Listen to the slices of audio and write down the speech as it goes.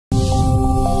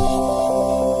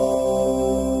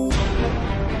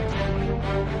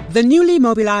The newly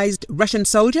mobilized Russian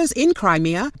soldiers in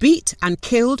Crimea beat and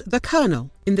killed the colonel.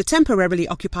 In the temporarily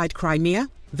occupied Crimea,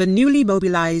 the newly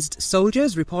mobilized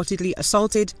soldiers reportedly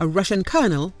assaulted a Russian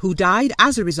colonel who died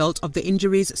as a result of the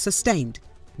injuries sustained.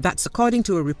 That's according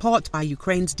to a report by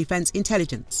Ukraine's Defense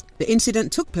Intelligence. The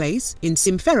incident took place in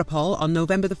Simferopol on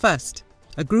November the 1st.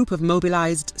 A group of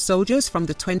mobilized soldiers from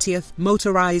the 20th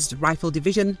Motorized Rifle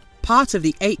Division, part of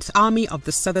the 8th Army of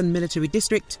the Southern Military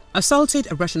District,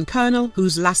 assaulted a Russian colonel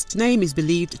whose last name is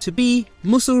believed to be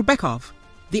Musurbekov.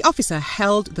 The officer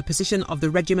held the position of the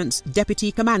regiment's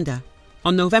deputy commander.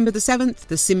 On November the 7th,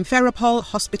 the Simferopol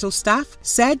hospital staff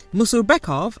said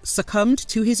Musurbekov succumbed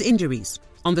to his injuries.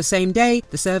 On the same day,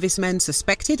 the servicemen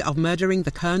suspected of murdering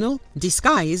the colonel,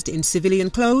 disguised in civilian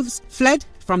clothes, fled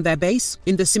from their base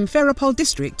in the Simferopol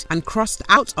district and crossed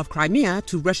out of Crimea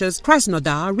to Russia's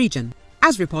Krasnodar region.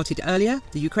 As reported earlier,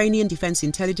 the Ukrainian Defense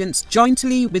Intelligence,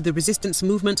 jointly with the resistance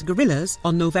movement guerrillas,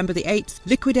 on November the 8th,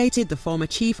 liquidated the former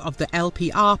chief of the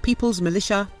LPR People's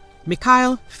Militia,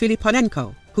 Mikhail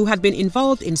Filiponenko, who had been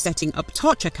involved in setting up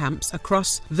torture camps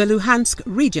across the Luhansk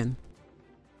region.